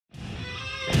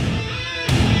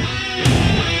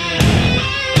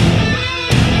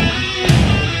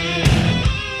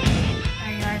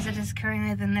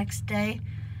finally the next day.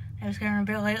 It was getting a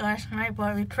bit late last night,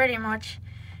 but we pretty much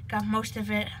got most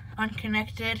of it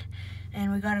unconnected,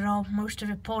 and we got most of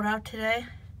it pulled out today.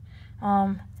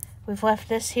 We've left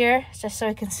this here just so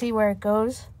we can see where it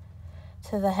goes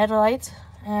to the headlights,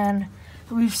 and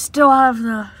we still have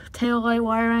the tail light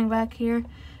wiring back here,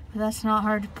 but that's not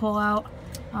hard to pull out.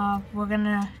 We're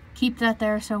gonna keep that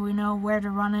there so we know where to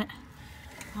run it.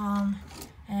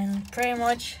 And pretty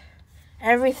much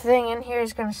everything in here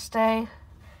is gonna stay.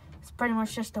 It's pretty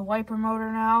much just a wiper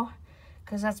motor now,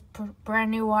 because that's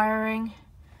brand new wiring.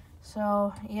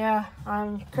 So yeah,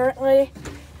 I'm currently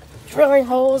drilling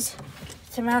holes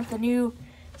to mount the new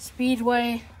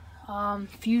Speedway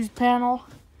fuse panel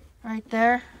right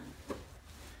there.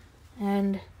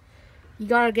 And you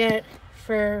gotta get,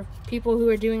 for people who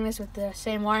are doing this with the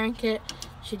same wiring kit,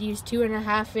 should use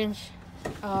 2.5-inch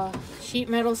sheet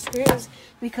metal screws,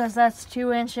 because that's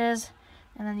 2 inches,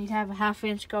 and then you'd have a 1/2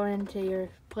 inch going into your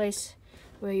place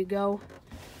where you go,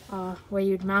 where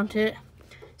you'd mount it.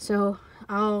 So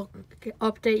I'll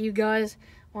update you guys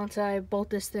once I bolt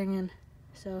this thing in.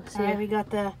 So see, we got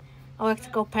the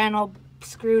electrical panel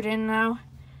screwed in now.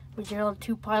 We drilled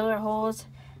 2 pilot holes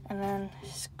and then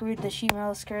screwed the sheet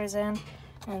metal screws in.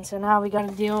 And so now we got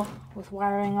to deal with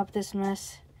wiring up this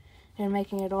mess and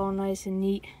making it all nice and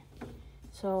neat.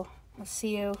 So I'll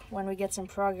see you when we get some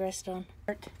progress done.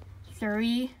 Part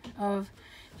 3 of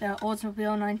the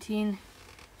Oldsmobile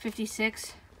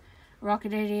 1956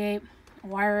 Rocket 88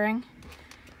 wiring.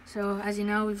 So as you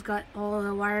know, we've got all of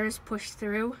the wires pushed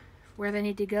through where they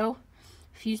need to go.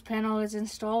 Fuse panel is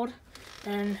installed,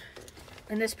 and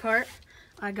in this part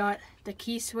I got the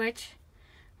key switch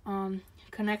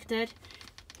connected.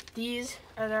 These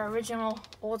are the original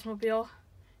Oldsmobile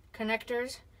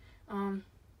connectors.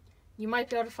 You might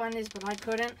be able to find these, but I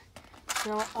couldn't.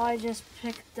 So I just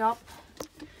picked up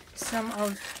some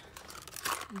of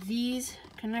these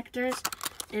connectors.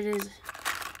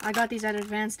 I got these at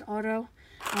Advanced Auto.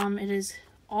 It is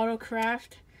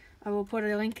Autocraft. I will put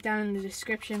a link down in the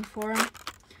description for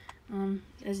them.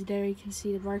 As there you can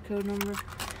see the barcode number.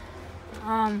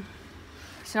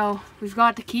 So we've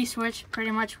got the key switch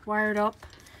pretty much wired up.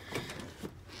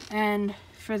 And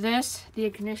for this, the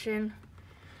ignition,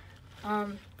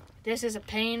 this is a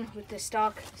pain with the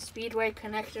stock Speedway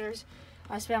connectors.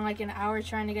 I spent like an hour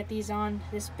trying to get these on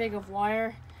this big of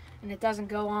wire, and it doesn't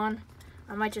go on.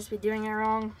 I might just be doing it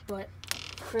wrong, but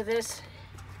for this,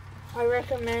 I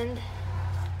recommend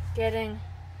getting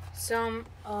some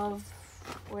of,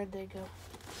 where'd they go?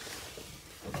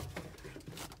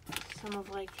 Some of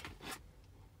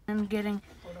I'm getting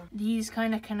these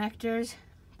kind of connectors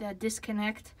that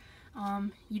disconnect.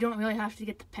 You don't really have to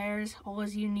get the pairs. All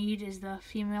you need is the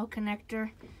female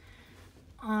connector,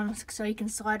 so you can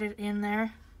slide it in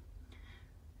there.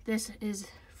 This is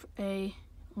a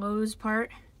Lowe's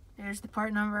part. There's the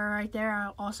part number right there.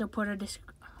 I'll also put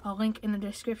a link in the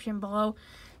description below.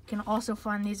 You can also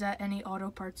find these at any auto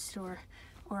parts store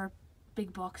or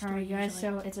big box store. Alright guys,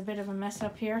 so it's a bit of a mess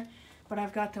up here, but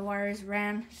I've got the wires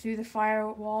ran through the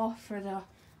firewall for the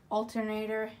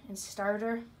alternator and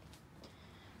starter.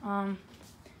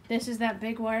 This is that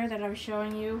big wire that I was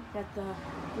showing you with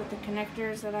the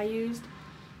connectors that I used.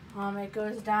 It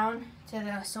goes down to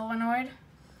the solenoid,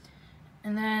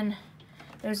 and then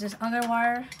there's this other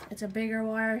wire. It's a bigger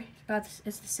wire, it's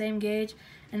the same gauge,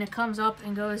 and it comes up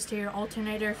and goes to your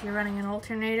alternator if you're running an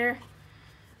alternator,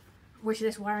 which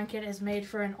this wiring kit is made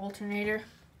for an alternator.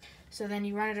 So then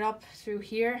you run it up through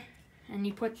here, and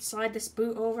you slide this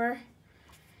boot over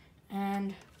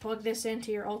and plug this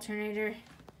into your alternator,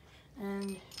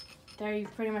 and there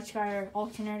you've pretty much got your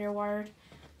alternator wired.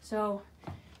 So,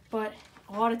 but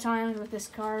a lot of times with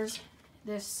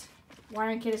this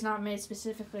wiring kit is not made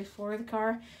specifically for the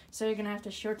car, so you're gonna have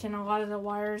to shorten a lot of the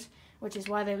wires, which is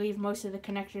why they leave most of the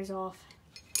connectors off.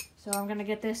 So I'm gonna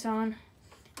get this on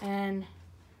and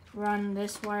run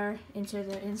this wire into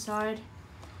the inside,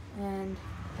 and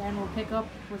then we'll pick up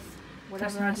with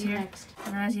whatever is next.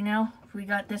 And as you know, we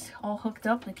got this all hooked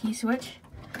up, the key switch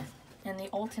and the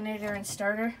alternator and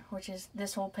starter, which is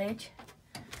this whole page.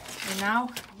 And now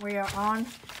we are on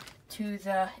to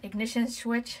the ignition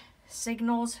switch,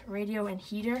 signals, radio, and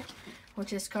heater,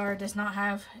 which this car does not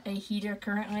have a heater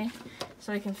currently,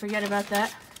 so you can forget about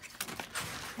that.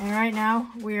 And right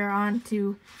now we are on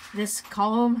to this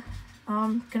column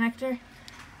connector,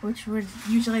 which would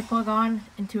usually plug on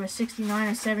into a 69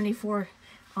 or 74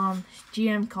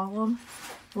 GM column,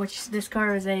 which this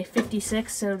car is a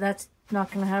 56, so that's not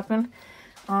going to happen.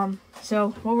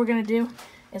 So what we're going to do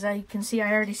is, you can see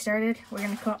I already started. We're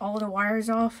going to cut all the wires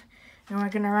off, and we're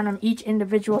going to run them each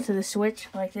individual to the switch.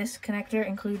 Like this connector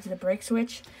includes the brake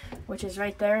switch, which is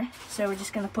right there. So we're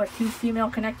just going to put 2 female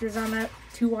connectors on that,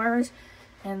 2 wires,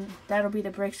 and that'll be the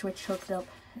brake switch hooked up.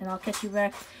 And I'll catch you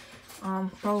back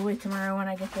probably tomorrow when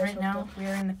I get there. Right now, we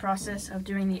are in the process of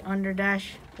doing the under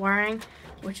dash wiring,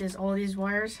 which is all these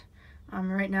wires.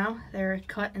 Right now, they're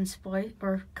cut and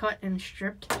cut and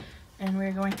stripped, and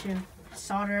we're going to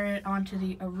solder it onto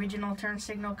the original turn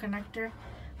signal connector.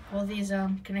 All these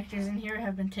connectors in here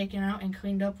have been taken out and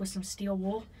cleaned up with some steel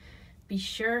wool. Be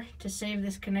sure to save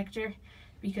this connector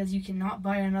because you cannot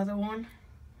buy another one.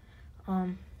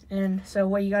 And so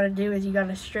what you got to do is you got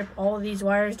to strip all of these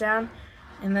wires down,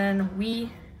 and then we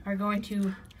are going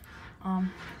to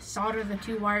solder the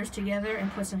 2 wires together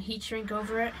and put some heat shrink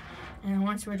over it. And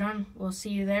once we're done, we'll see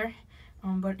you there.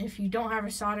 But if you don't have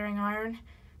a soldering iron,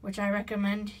 which I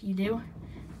recommend you do,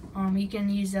 you can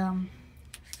use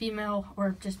female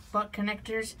or just butt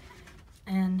connectors,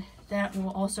 and that will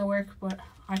also work, but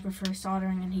I prefer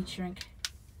soldering and heat shrink.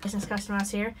 Business customers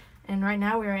here, and right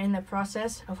now we are in the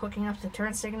process of hooking up the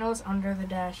turn signals under the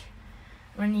dash.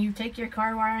 When you take your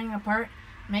car wiring apart,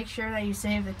 make sure that you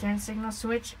save the turn signal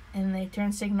switch and the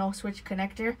turn signal switch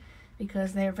connector,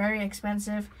 because they are very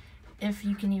expensive if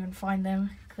you can even find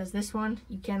them, because this one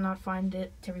you cannot find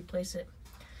it to replace it.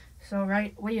 So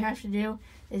what you have to do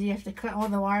is you have to cut all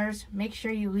the wires. Make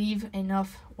sure you leave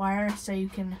enough wire so you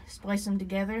can splice them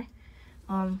together.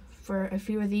 For a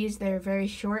few of these, they're very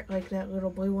short, like that little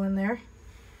blue one there,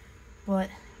 but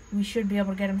we should be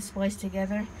able to get them spliced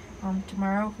together.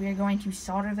 Tomorrow we are going to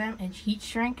solder them and heat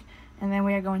shrink, and then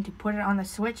we are going to put it on the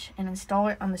switch and install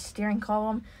it on the steering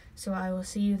column. So I will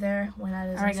see you there when that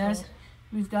is installed. Alright guys,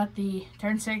 we've got the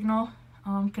turn signal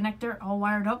connector all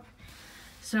wired up.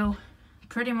 So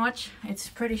pretty much, it's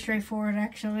pretty straightforward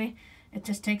actually. It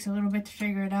just takes a little bit to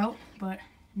figure it out, but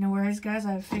no worries guys,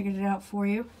 I've figured it out for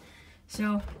you.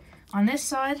 So on this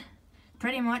side,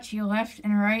 pretty much your left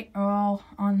and right are all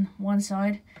on one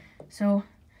side. So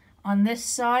on this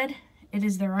side, it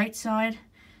is the right side.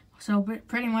 So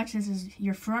pretty much this is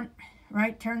your front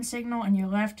right turn signal and your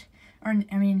left,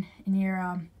 in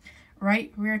your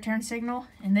right rear turn signal.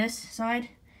 And this side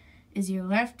is your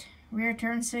left rear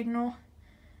turn signal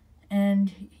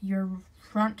and your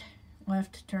front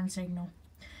left turn signal.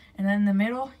 And then in the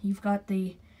middle, you've got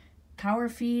the power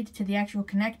feed to the actual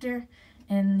connector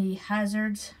and the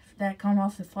hazards that come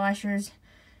off the flashers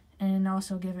and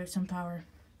also give it some power.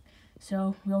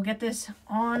 So we'll get this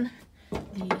on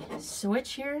the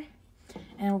switch here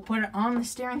and we'll put it on the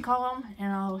steering column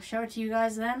and I'll show it to you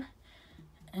guys then.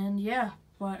 And yeah,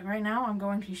 but right now I'm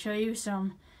going to show you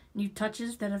some new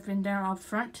touches that have been done up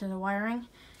front to the wiring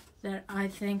that I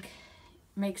think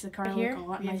makes the car look a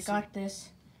lot nicer. We've got this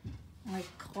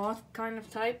like cloth kind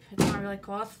of type. It's not really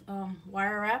cloth,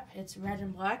 wire wrap. It's red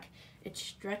and black. It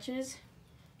stretches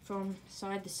from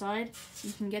side to side.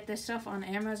 You can get this stuff on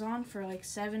Amazon for like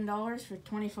 $7 for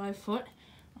 25 foot.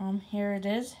 Here it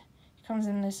is. It comes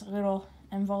in this little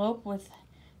envelope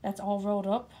that's all rolled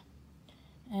up.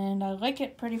 And I like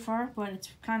it pretty far, but it's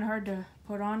kind of hard to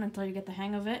put on until you get the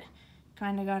hang of it.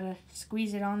 Kind of got to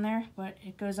squeeze it on there, but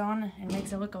it goes on and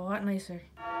makes it look a lot nicer.